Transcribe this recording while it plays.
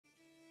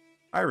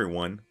Hi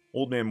everyone,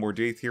 Old Man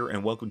Mordaith here,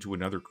 and welcome to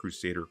another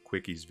Crusader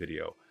Quickies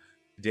video.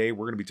 Today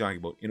we're going to be talking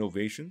about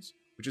innovations,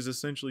 which is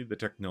essentially the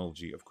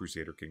technology of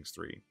Crusader Kings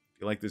 3. If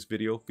you like this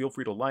video, feel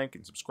free to like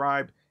and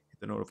subscribe,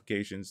 hit the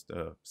notifications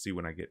to see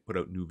when I put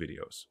out new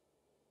videos.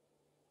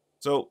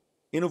 So,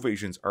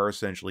 innovations are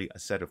essentially a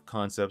set of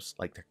concepts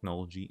like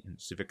technology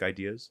and civic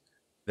ideas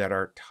that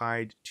are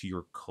tied to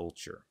your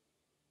culture.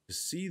 To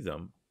see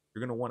them, you're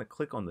going to want to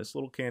click on this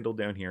little candle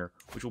down here,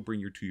 which will bring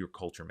you to your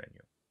culture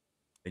menu.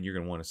 Then you're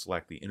going to want to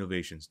select the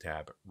Innovations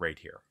tab right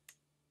here.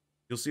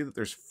 You'll see that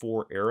there's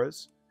 4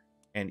 eras,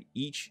 and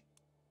each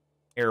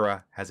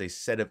era has a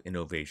set of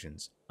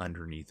innovations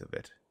underneath of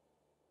it.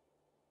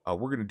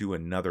 We're going to do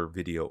another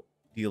video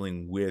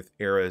dealing with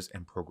eras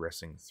and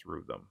progressing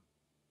through them.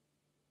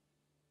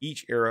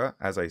 Each era,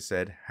 as I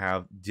said,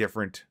 have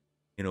different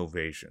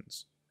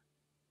innovations.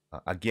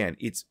 Again,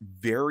 it's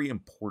very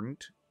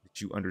important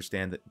that you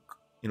understand that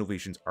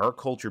innovations are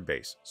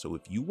culture-based. So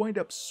if you wind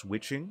up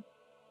switching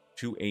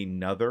to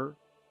another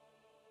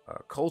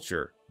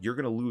culture, you're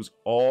going to lose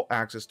all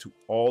access to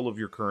all of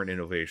your current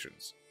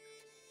innovations,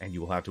 and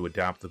you will have to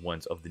adapt the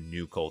ones of the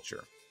new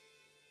culture.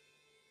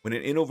 When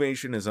an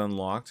innovation is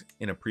unlocked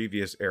in a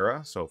previous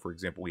era, so for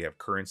example we have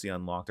currency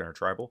unlocked in our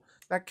tribal,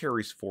 that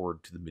carries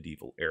forward to the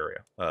medieval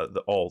era,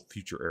 all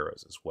future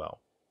eras as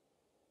well.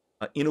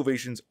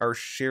 Innovations are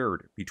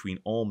shared between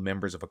all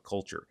members of a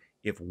culture.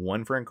 If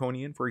one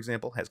Franconian, for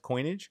example, has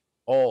coinage,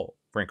 all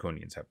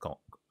Franconians have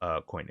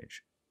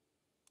coinage.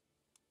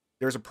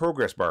 There's a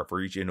progress bar for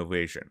each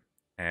innovation,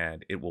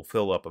 and it will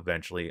fill up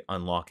eventually,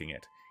 unlocking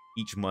it.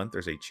 Each month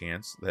there's a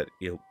chance that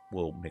it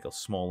will make a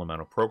small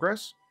amount of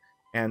progress,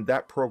 and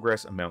that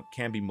progress amount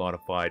can be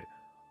modified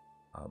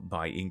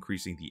by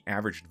increasing the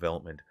average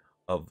development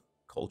of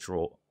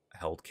cultural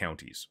held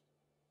counties.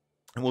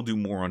 And we'll do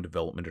more on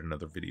development in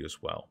another video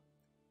as well.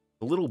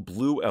 The little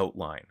blue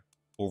outline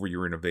over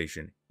your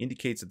innovation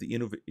indicates that the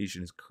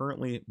innovation is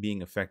currently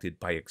being affected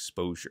by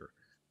exposure.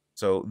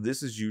 So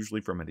this is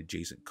usually from an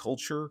adjacent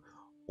culture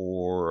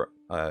or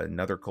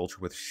another culture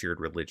with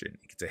shared religion.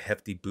 It gets a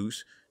hefty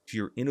boost to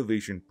your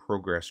innovation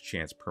progress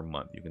chance per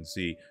month. You can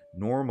see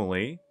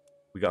normally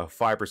we got a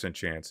 5%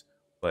 chance,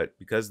 but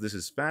because this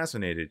is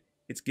fascinated,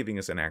 it's giving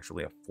us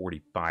actually a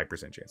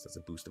 45% chance. That's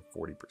a boost of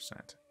 40%.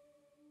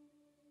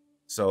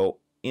 So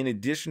in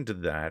addition to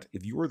that,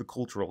 if you are the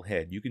cultural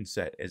head, you can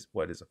set as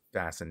what is a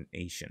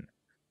fascination.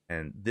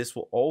 And this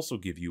will also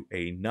give you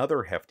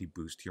another hefty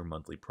boost to your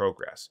monthly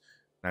progress.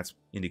 That's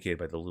indicated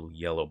by the little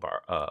yellow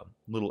bar,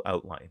 little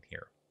outline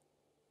here.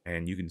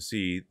 And you can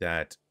see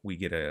that we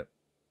get a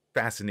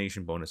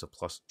fascination bonus of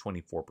plus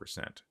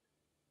 24%.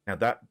 Now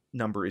that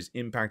number is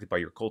impacted by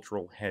your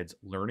cultural head's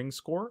learning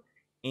score,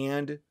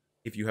 and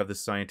if you have the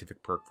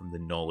scientific perk from the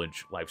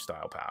knowledge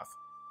lifestyle path.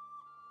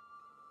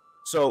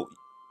 So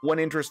one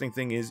interesting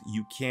thing is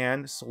you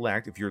can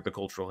select, if you're the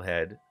cultural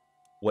head,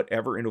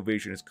 whatever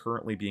innovation is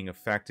currently being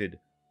affected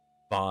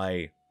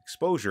by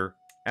exposure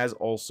as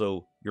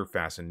also your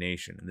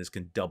fascination, and this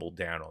can double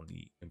down on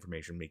the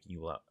information, making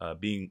you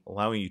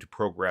allowing you to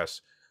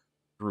progress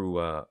through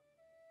an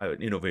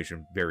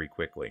innovation very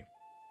quickly.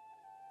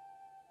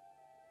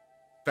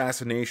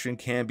 Fascination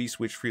can be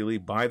switched freely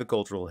by the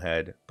cultural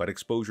head, but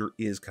exposure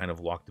is kind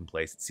of locked in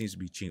place. It seems to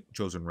be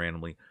chosen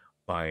randomly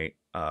by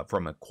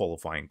from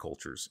qualifying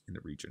cultures in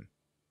the region.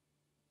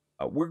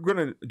 We're going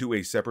to do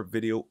a separate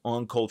video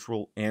on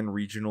cultural and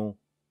regional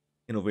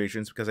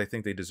innovations because I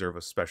think they deserve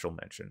a special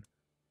mention.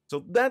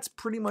 So that's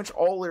pretty much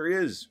all there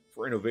is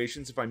for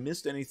innovations. If I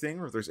missed anything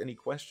or if there's any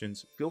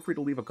questions, feel free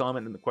to leave a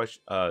comment in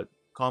the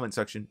comment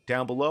section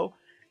down below.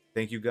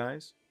 Thank you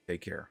guys.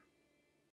 Take care.